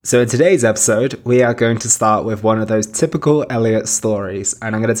So in today's episode, we are going to start with one of those typical Elliot stories,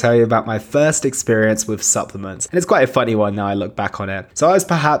 and I'm going to tell you about my first experience with supplements. And it's quite a funny one now I look back on it. So I was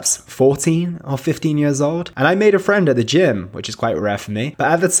perhaps 14 or 15 years old, and I made a friend at the gym, which is quite rare for me.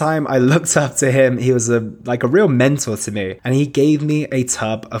 But at the time, I looked up to him. He was a real mentor to me, and he gave me a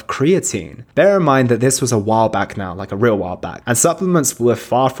tub of creatine. Bear in mind that this was a while back now, like a real while back, and supplements were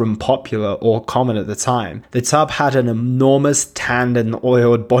far from popular or common at the time. The tub had an enormous tanned and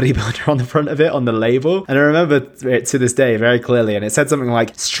oiled bodybuilder on the front of it on the label, and I remember it to this day very clearly, and it said something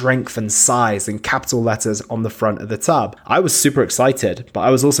like strength and size in capital letters on the front of the tub. I was super excited, but I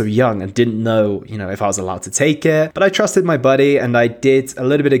was also young and didn't know, if I was allowed to take it, but I trusted my buddy and I did a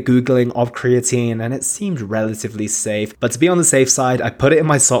little bit of Googling of creatine and it seemed relatively safe, but to be on the safe side, I put it in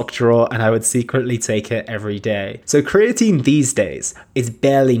my sock drawer and I would secretly take it every day. So creatine these days is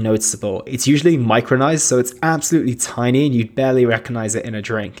barely noticeable. It's usually micronized, so it's absolutely tiny and you'd barely recognize it in a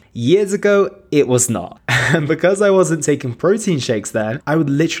drink. Years ago, it was not. And because I wasn't taking protein shakes then, I would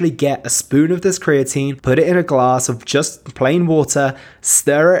literally get a spoon of this creatine, put it in a glass of just plain water,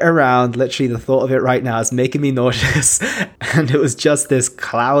 stir it around. Literally, the thought of it right now is making me nauseous. And it was just this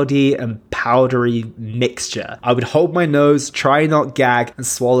cloudy and powdery mixture. I would hold my nose, try not gag, and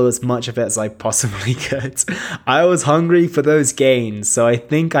swallow as much of it as I possibly could. I was hungry for those gains, so I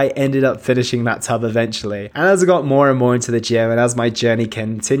think I ended up finishing that tub eventually. And as I got more and more into the gym, and as my journey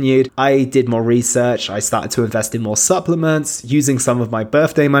continued, I did more research. I started to invest in more supplements, using some of my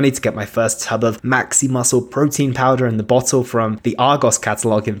birthday money to get my first tub of Maxi Muscle protein powder in the bottle from the Argos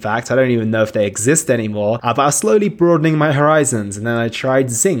catalog. In fact, I don't even know if they exist anymore, but I was slowly broadening my horizons, and then I tried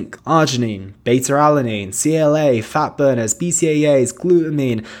zinc, arginine, beta-alanine, CLA, fat burners, BCAAs,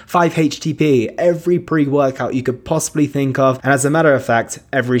 glutamine, 5-HTP, every pre-workout you could possibly think of, and as a matter of fact,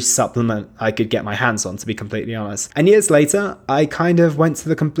 every supplement I could get my hands on, to be completely honest. And years later, I kind of went to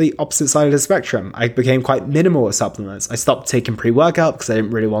the complete opposite side of the spectrum. I became quite minimal with supplements. I stopped taking pre-workout because I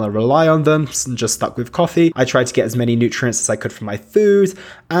didn't really want to rely on them and just stuck with coffee. I tried to get as many nutrients as I could from my food,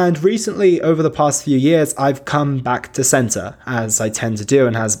 and recently, over the past few years, I've come back to center, as I tend to do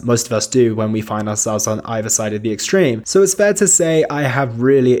and as most of us do when we find ourselves on either side of the extreme. So it's fair to say I have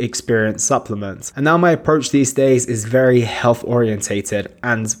really experienced supplements. And now my approach these days is very health orientated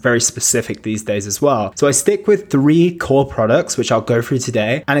and very specific these days as well. So I stick with 3 core products, which I'll go through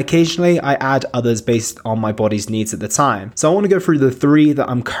today, and occasionally I add others based on my body's needs at the time. So I want to go through the 3 that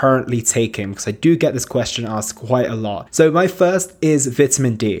I'm currently taking because I do get this question asked quite a lot. So my first is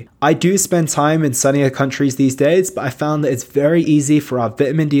vitamin D. I do spend time in sunnier countries these days, but I found that it's very easy for our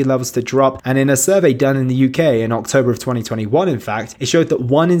vitamin D levels to drop, and in a survey done in the UK in October of 2021, in fact, it showed that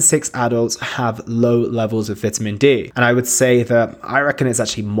 1 in 6 adults have low levels of vitamin D. And I would say that I reckon it's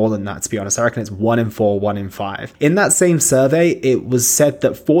actually more than that, to be honest. I reckon it's 1 in 4, 1 in 5. In that same survey, it was said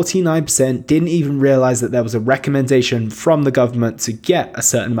that 49% didn't even realize that there was a recommendation from the government to get a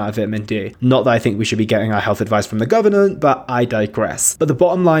certain amount of vitamin D. Not that I think we should be getting our health advice from the government, but I digress. But the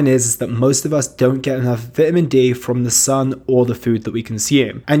bottom line is that most of us don't get enough vitamin D from the sun or the food that we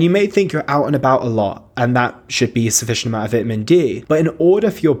consume. And you may think you're out and about a lot, and that should be a sufficient amount of vitamin D. But in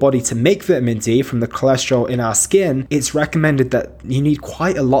order for your body to make vitamin D from the cholesterol in our skin, it's recommended that you need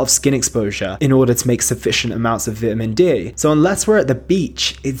quite a lot of skin exposure in order to make sufficient amounts of vitamin D. So unless we're at the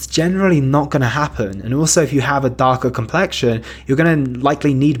beach, it's generally not going to happen. And also, if you have a darker complexion, you're going to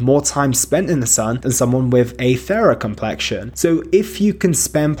likely need more time spent in the sun than someone with a fairer complexion. So if you can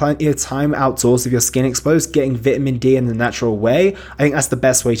spend plenty of time outdoors with your skin exposed, getting vitamin D in the natural way, I think that's the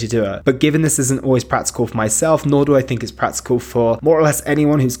best way to do it. But given this isn't always practical for myself, nor do I think it's practical for more or less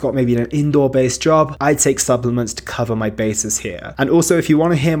anyone who's got maybe an indoor-based job, I take supplements to cover my bases here. And also, if you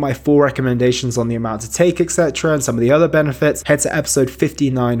want to hear my full recommendations on the amount to take, etc., and some of the other benefits, head to episode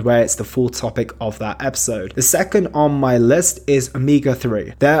 59 where it's the full topic of that episode. The second on my list is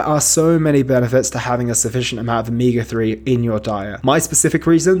omega-3. There are so many benefits to having a sufficient amount of omega-3 in your diet. My specific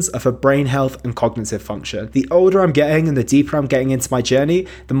reasons are for brain health and cognitive function. The older I'm getting and the deeper I'm getting into my journey,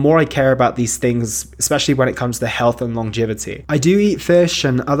 the more I care about these things, especially when it comes to health and longevity. I do eat fish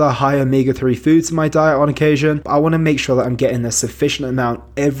and other high omega-3 foods in my diet on occasion, but I want to make sure that I'm getting a sufficient amount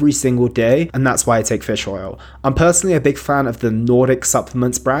every single day, and that's why I take fish oil. I'm personally a big fan of the Nordic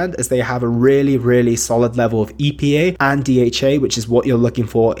Supplements brand, as they have a really solid level of EPA and DHA, which is what you're looking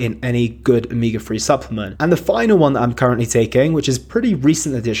for in any good omega-3 supplement. And the final one that I'm currently taking, which is pretty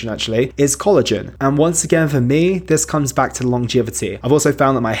recent addition actually, is collagen. And once again for me, this comes back to longevity. I've also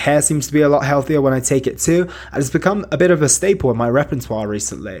found that my hair seems to be a lot healthier when I take it too, and it's become a bit of a staple in my repertoire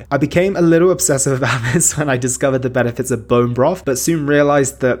recently. I became a little obsessive about this when I discovered the benefits of bone broth, but soon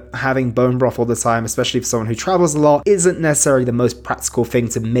realized that having bone broth all the time, especially for someone who travels a lot, isn't necessarily the most practical thing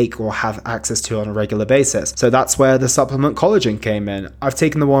to make or have access to on a regular basis. So that's where the supplement collagen came in. I've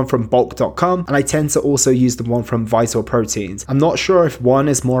taken the one from bulk.com, and I tend to also use the one from Vital Proteins. I'm not sure if one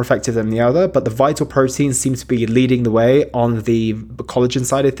is more effective than the other, but the Vital Proteins seem to be leading the way on the collagen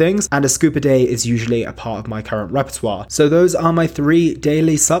side of things, and a scoop a day is usually a part of my current repertoire. So those are my 3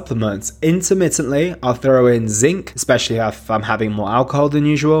 daily supplements. Intermittently, I'll throw in zinc, especially if I'm having more alcohol than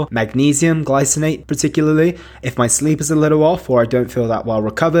usual, magnesium, glycinate particularly, if my sleep is a little off or I don't feel that well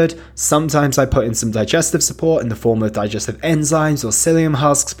recovered. Sometimes I put in some digestive support in the form of digestive enzymes or psyllium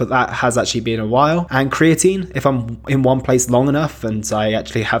husks, but that has actually been a while. And creatine, if I'm in one place long enough and I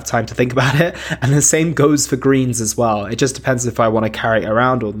actually have time to think about it. And the same goes for greens as well. It just depends if I want to carry it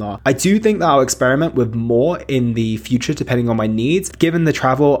around or not. I do think that I'll experiment with more in the future depending on my needs. Given the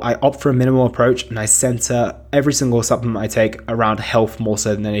travel, I opt for a minimal approach and I center every single supplement I take around health more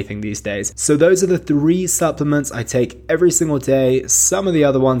so than anything these days. So those are the 3 supplements I take every single day, some of the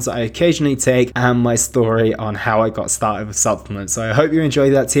other ones I occasionally take, and my story on how I got started with supplements. So I hope you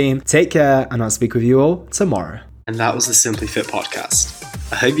enjoyed that, team. Take care, and I'll speak with you all tomorrow. And that was the Simply Fit podcast.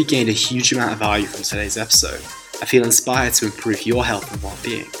 I hope you gained a huge amount of value from today's episode. I feel inspired to improve your health and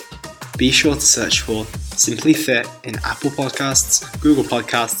well-being. Be sure to search for Simply Fit in Apple Podcasts, Google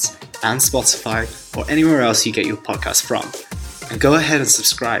Podcasts, and Spotify, or anywhere else you get your podcast from. And go ahead and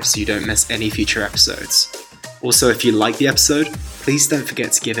subscribe so you don't miss any future episodes. Also, if you like the episode, please don't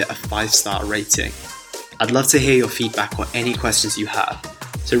forget to give it a 5-star rating. I'd love to hear your feedback or any questions you have.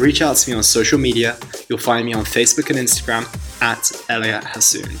 So reach out to me on social media. You'll find me on Facebook and Instagram at Elliot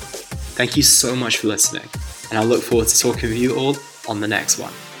Hasoon. Thank you so much for listening, and I look forward to talking with you all on the next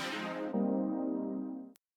one.